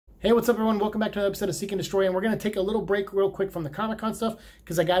Hey, what's up everyone? Welcome back to another episode of Seek and Destroy, and we're going to take a little break real quick from the Comic-Con stuff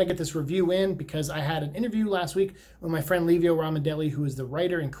because I got to get this review in because I had an interview last week with my friend Donnelly, who is the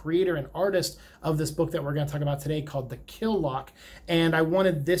writer and creator and artist of this book that we're going to talk about today called The Kill Lock, and I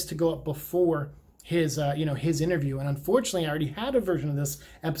wanted this to go up before his interview, and unfortunately I already had a version of this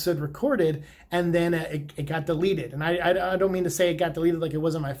episode recorded, and then it got deleted. And I don't mean to say it got deleted like it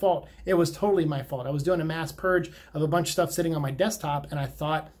wasn't my fault. It was totally my fault. I was doing a mass purge of a bunch of stuff sitting on my desktop, and I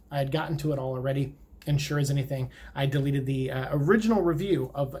thought I had gotten to it all already, and sure as anything, I deleted the original review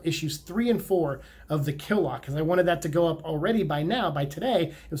of issues 3 and 4 of The Kill Lock because I wanted that to go up already by today.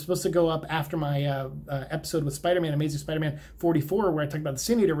 It was supposed to go up after my episode with Spider-Man, Amazing Spider-Man 44, where I talked about the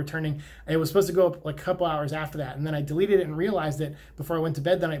Sin Eater returning. It was supposed to go up like a couple hours after that, and then I deleted it and realized it before I went to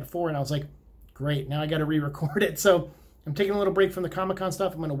bed the night before, and I was like, great, now I got to re-record it. So I'm taking a little break from the Comic-Con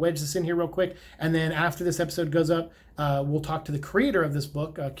stuff. I'm going to wedge this in here real quick, and then after this episode goes up, we'll talk to the creator of this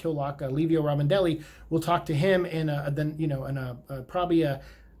book, Kill Lock, Donnelly. We'll talk to him in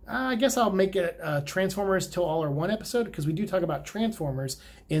I guess I'll make it Transformers Till All Are One episode, because we do talk about Transformers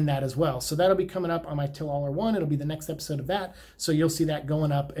in that as well. So that'll be coming up on my Till All Are One. It'll be the next episode of that. So you'll see that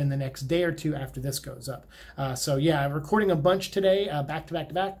going up in the next day or two after this goes up. So yeah, I'm recording a bunch today, back to back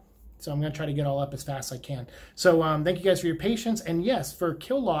to back. So I'm going to try to get all up as fast as I can. So thank you guys for your patience. And yes, for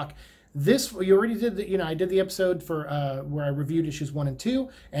Kill Lock, this, you already did the, I did the episode for where I reviewed issues 1 and 2,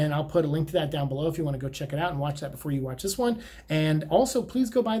 and I'll put a link to that down below if you want to go check it out and watch that before you watch this one. And also, please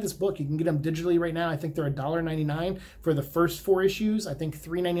go buy this book. You can get them digitally right now. I think they're $1.99 for the first 4 issues. I think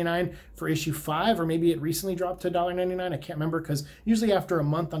 $3.99 for issue 5, or maybe it recently dropped to $1.99. I can't remember, because usually after a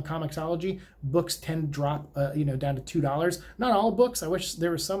month on Comixology, books tend to drop, down to $2. Not all books. I wish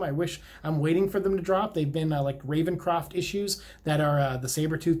there were some. I wish I'm waiting for them to drop. They've been like Ravencroft issues that are the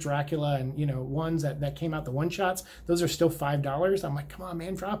Sabretooth Dracula and ones that came out, the one-shots. Those are still $5. I'm like, come on,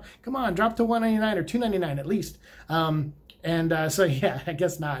 man, drop to $1.99 or $2.99 at least. So yeah, I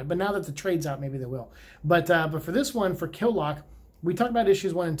guess not. But now that the trade's out, maybe they will. But for this one, for Kill Lock, we talked about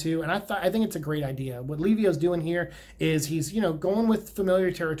issues 1 and 2, and I think it's a great idea. What Levio's doing here is he's, going with familiar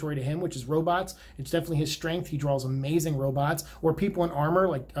territory to him, which is robots. It's definitely his strength. He draws amazing robots, or people in armor,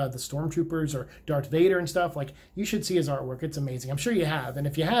 like the Stormtroopers or Darth Vader and stuff. Like, you should see his artwork. It's amazing. I'm sure you have. And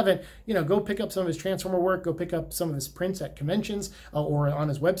if you haven't, go pick up some of his Transformer work. Go pick up some of his prints at conventions or on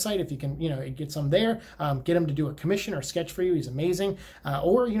his website if you can, get some there. Get him to do a commission or sketch for you. He's amazing.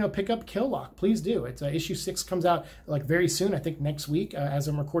 Or, pick up Kill Lock. Please do. It's issue 6 comes out like very soon. I think next week. As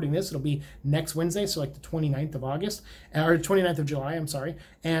I'm recording this, it'll be next Wednesday, so like the 29th of August, or 29th of July, I'm sorry.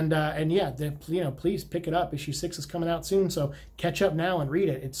 And yeah, please pick it up. Issue 6 is coming out soon, so catch up now and read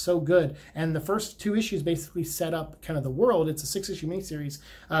it. It's so good. And the first 2 issues basically set up kind of the world. It's a 6-issue miniseries,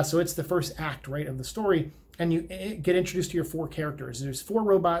 so it's the first act, right, of the story. And you get introduced to your 4 characters. There's 4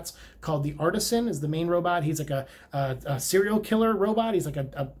 robots called the Artisan is the main robot. He's like a serial killer robot. He's like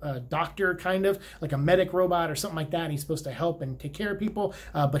a doctor, kind of like a medic robot or something like that. He's supposed to help and take care of people,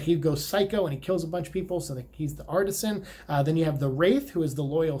 but he goes psycho and he kills a bunch of people, so he's the Artisan. Then you have the Wraith, who is the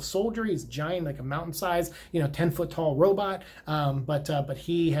loyal soldier. He's giant, like a mountain-sized, 10-foot tall robot, but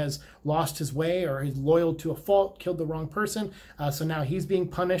he has lost his way, or he's loyal to a fault, killed the wrong person, so now he's being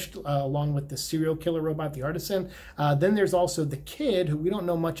punished along with the serial killer robot, the Artisan. Then there's also the Kid, who we don't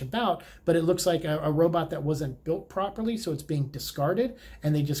know much about, but it looks like a robot that wasn't built properly, so it's being discarded,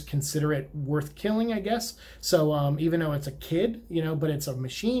 and they just consider it worth killing, I guess. So even though it's a kid, but it's a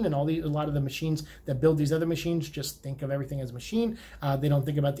machine, and a lot of the machines that build these other machines just think of everything as a machine. They don't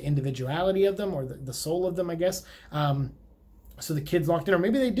think about the individuality of them or the soul of them, I guess. So the Kid's locked in, or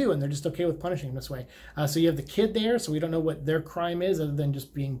maybe they do, and they're just okay with punishing him this way. So you have the Kid there, so we don't know what their crime is other than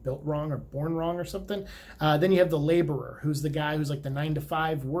just being built wrong or born wrong or something. Then you have the Laborer, who's the guy who's like the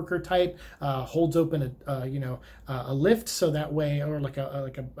 9-to-5 worker type, holds open a lift so that way, or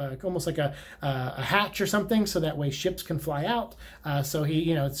almost like a hatch or something, so that way ships can fly out. So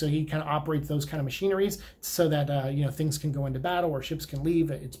he kind of operates those kind of machineries so that things can go into battle or ships can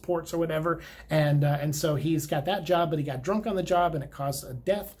leave its ports or whatever. And so he's got that job, but he got drunk on the job and it caused a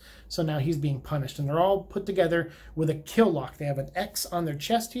death, so now he's being punished, and they're all put together with a kill lock. They have an X on their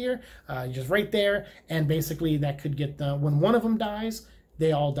chest here, just right there, and basically that could get when one of them dies,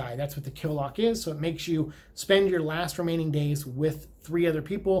 they all die. That's what the kill lock is. So it makes you spend your last remaining days with 3 other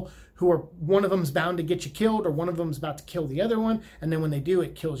people who are, one of them's bound to get you killed, or one of them's about to kill the other one, and then when they do,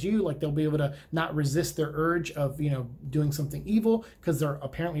 it kills you. Like, they'll be able to not resist their urge of, you know, doing something evil, because they're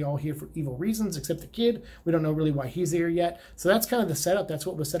apparently all here for evil reasons, except the kid. We don't know really why he's there yet. So that's kind of the setup. That's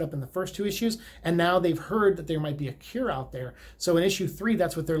what was set up in the first 2 issues, and now they've heard that there might be a cure out there. So in issue 3,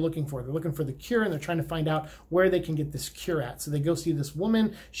 that's what they're looking for. They're looking for the cure, and they're trying to find out where they can get this cure at. So they go see this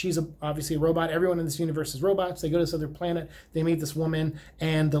woman. She's obviously a robot. Everyone in this universe is robots. They go to this other planet. They meet this woman,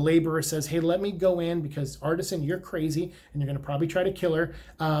 and the laborer says, hey, let me go in because Artisan, you're crazy, and you're going to probably try to kill her.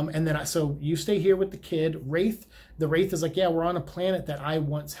 And then so you stay here with the kid. The Wraith is like, yeah, we're on a planet that I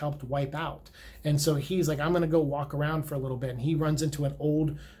once helped wipe out. And so he's like, I'm going to go walk around for a little bit. And he runs into an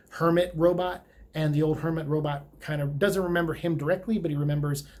old hermit robot. And the old hermit robot kind of doesn't remember him directly, but he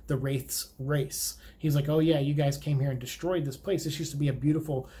remembers the Wraith's race. He's like, oh yeah, you guys came here and destroyed this place. This used to be a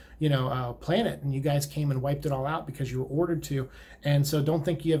beautiful, you know, planet, and you guys came and wiped it all out because you were ordered to. And so don't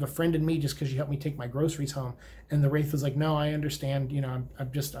think you have a friend in me just because you helped me take my groceries home. And the Wraith was like, no, I understand. You know, I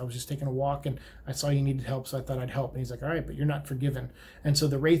was just taking a walk and I saw you needed help, so I thought I'd help. And he's like, all right, but you're not forgiven. And so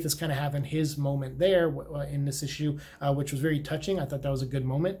the Wraith is kind of having his moment there in this issue, which was very touching. I thought that was a good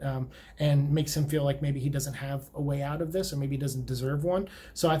moment, and makes him feel like maybe he doesn't have a way out of this, or maybe he doesn't deserve one.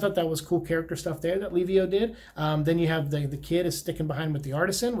 So I thought that was cool character stuff there that Levio did. Then you have the kid is sticking behind with the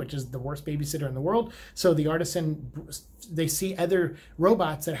Artisan, which is the worst babysitter in the world. So the Artisan, they see other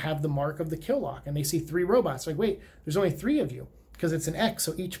robots that have the mark of the kill lock, and they see 3 robots. Like, wait, there's only 3 of you, because it's an X,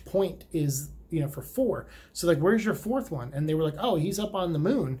 so each point is, you know, for 4. So like, where's your 4th one? And they were like, oh, he's up on the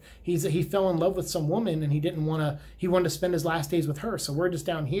moon. He fell in love with some woman, and he wanted to spend his last days with her. So we're just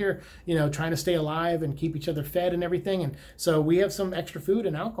down here, you know, trying to stay alive and keep each other fed and everything. And so we have some extra food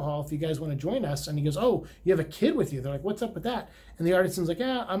and alcohol if you guys want to join us. And he goes, oh, you have a kid with you. They're like, what's up with that? And the Artisan's like,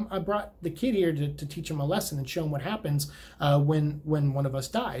 yeah, I brought the kid here to teach him a lesson and show him what happens when one of us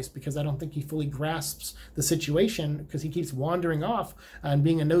dies, because I don't think he fully grasps the situation, because he keeps wandering off and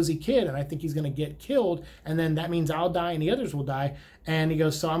being a nosy kid, and I think he's going to get killed, and then that means I'll die and the others will die. And he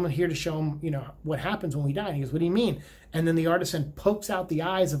goes, so I'm here to show him, you know, what happens when we die. And he goes, what do you mean? And then the Artisan pokes out the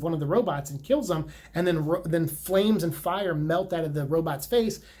eyes of one of the robots and kills them, and then flames and fire melt out of the robot's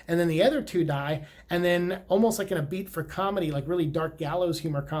face, and then the other 2 die. And then, almost like in a beat for comedy, like really dark gallows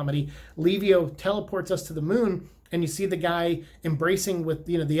humor comedy, Levio teleports us to the moon, and you see the guy embracing with,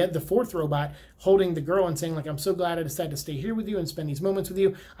 you know, the 4th robot holding the girl and saying, like, I'm so glad I decided to stay here with you and spend these moments with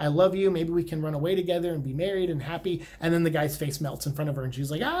you. I love you. Maybe we can run away together and be married and happy. And then the guy's face melts in front of her, and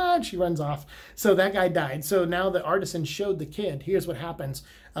she's like, ah, and she runs off. So that guy died. So now the Artisan showed the kid, here's what happens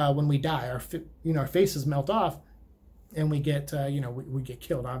when we die. Our faces melt off, and we get, we get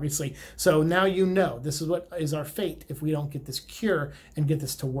killed, obviously. So now you know this is what is our fate if we don't get this cure and get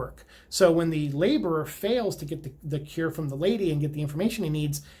this to work. So when the laborer fails to get the cure from the lady and get the information he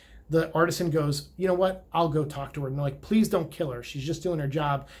needs, the Artisan goes, you know what, I'll go talk to her. And they're like, please don't kill her. She's just doing her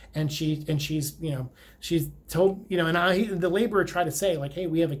job. And she's told, and the laborer tried to say, like, hey,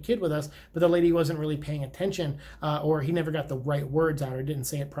 we have a kid with us, but the lady wasn't really paying attention, or he never got the right words out, or didn't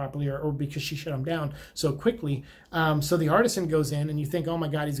say it properly, or because she shut him down so quickly. So the Artisan goes in, and you think, oh my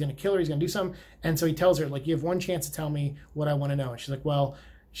God, he's going to kill her. He's going to do something. And so he tells her, like, you have one chance to tell me what I want to know. And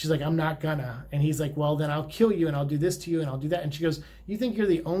she's like, I'm not gonna. And he's like, well, then I'll kill you, and I'll do this to you, and I'll do that. And she goes, you think you're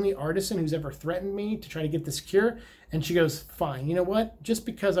the only Artisan who's ever threatened me to try to get this cure? And she goes, fine, you know what? Just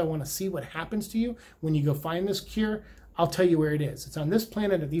because I want to see what happens to you when you go find this cure, I'll tell you where it is. It's on this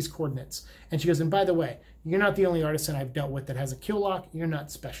planet at these coordinates. And she goes, and by the way, you're not the only Artisan I've dealt with that has a kill lock. You're not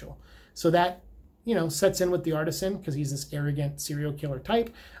special. So that, sets in with the Artisan, because he's this arrogant serial killer type,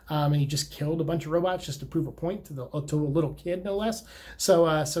 and he just killed a bunch of robots just to prove a point to a little kid, no less.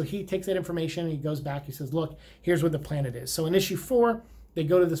 So he takes that information, and he goes back. He says, look, here's where the planet is. So in issue 4, they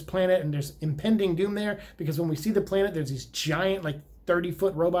go to this planet, and there's impending doom there, because when we see the planet, there's these giant, like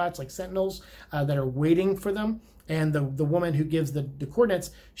 30-foot robots, like sentinels, that are waiting for them. And the woman who gives the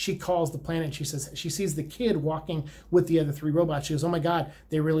coordinates, she calls the planet. She says she sees the kid walking with the other 3 robots. She goes, oh my God,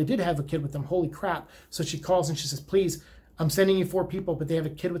 they really did have a kid with them. Holy crap. So she calls and she says, please, I'm sending you 4 people, but they have a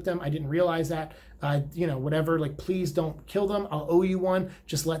kid with them. I didn't realize that. Whatever, like, please don't kill them. I'll owe you one.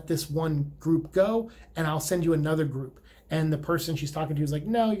 Just let this one group go, and I'll send you another group. And the person she's talking to is like,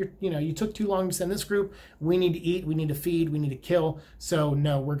 no, you took too long to send this group. We need to eat, we need to feed, we need to kill. So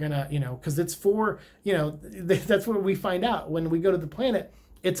no, we're gonna, because it's 4, that's what we find out when we go to the planet.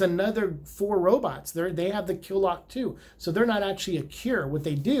 It's another 4 robots. They have the kill lock too. So they're not actually a cure. What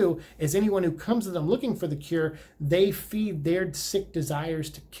they do is anyone who comes to them looking for the cure, they feed their sick desires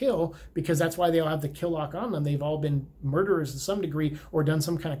to kill, because that's why they all have the kill lock on them. They've all been murderers to some degree or done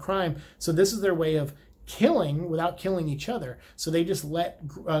some kind of crime. So this is their way of killing without killing each other. So they just let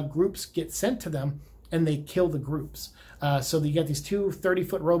groups get sent to them, and they kill the groups. So you got these two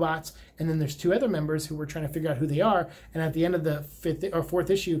 30-foot robots, and then there's two other members who were trying to figure out who they are. And at the end of the fourth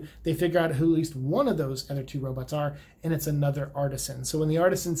issue, they figure out who at least one of those other two robots are, and it's another artisan. So when the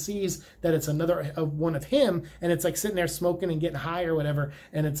artisan sees that it's another one of him, and it's like sitting there smoking and getting high or whatever,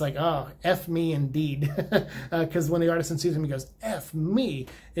 and it's like, oh, F me indeed. Because when the artisan sees him, he goes, F me.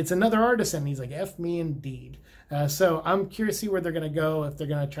 It's another artisan. He's like, F me indeed. So I'm curious to see where they're going to go, if they're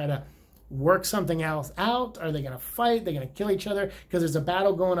going to try to work something else out. Are they going to fight? They're going to kill each other? Because there's a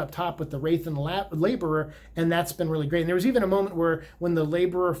battle going up top with the Wraith and the Laborer, and that's been really great. And there was even a moment where when the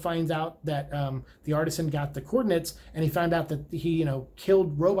Laborer finds out that the artisan got the coordinates, and he found out that he,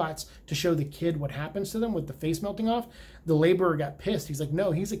 killed robots to show the kid what happens to them with the face melting off, the Laborer got pissed. He's like,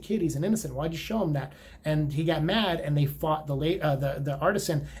 no, he's a kid. He's an innocent. Why'd you show him that? And he got mad, and they fought the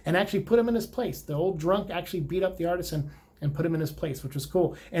artisan and actually put him in his place. The old drunk actually beat up the artisan and put him in his place, which was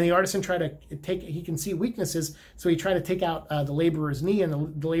cool. And the artisan tried to he can see weaknesses, so he tried to take out the Laborer's knee,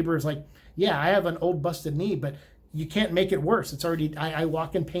 and the Laborer's like, yeah, I have an old busted knee, but you can't make it worse. It's already, I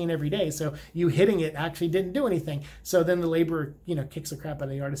walk in pain every day, so you hitting it actually didn't do anything. So then the Laborer, kicks the crap out of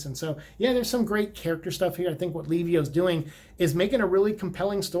the artisan. So yeah, there's some great character stuff here. I think what Levio's doing is making a really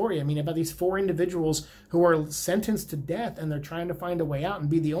compelling story. I mean, about these four individuals who are sentenced to death, and they're trying to find a way out and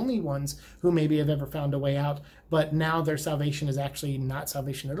be the only ones who maybe have ever found a way out. But now their salvation is actually not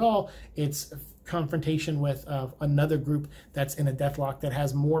salvation at all. It's confrontation with another group that's in a deathlock that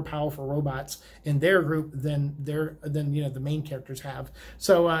has more powerful robots in their group than the main characters have.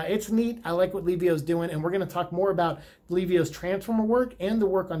 So it's neat. I like what Levio's doing, and we're going to talk more about Levio's Transformer work and the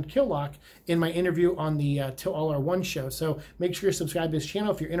work on Killlock in my interview on the Till All Are One show. So make sure you're subscribed to this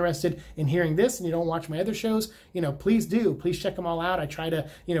channel if you're interested in hearing this and you don't watch my other shows. Please do. Please check them all out. I try to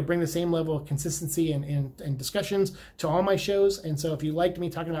bring the same level of consistency and discussions to all my shows. And so if you liked me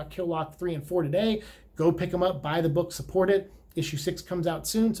talking about Killlock 3 and 4 today, go pick them up, buy the book, support it. Issue 6 comes out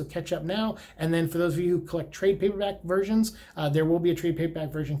soon, so catch up now. And then for those of you who collect trade paperback versions, there will be a trade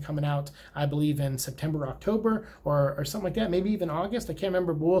paperback version coming out, I believe, in September, October, or something like that, maybe even August. I can't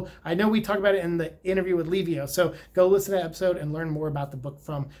remember. But I know we talked about it in the interview with Levio, so go listen to that episode and learn more about the book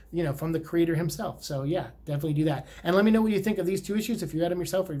from the creator himself. So yeah, definitely do that. And let me know what you think of these 2 issues. If you read them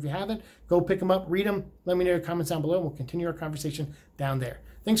yourself, or if you haven't, go pick them up, read them. Let me know your comments down below, and we'll continue our conversation down there.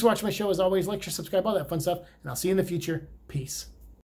 Thanks for watching my show. As always, like, share, subscribe, all that fun stuff, and I'll see you in the future. Peace.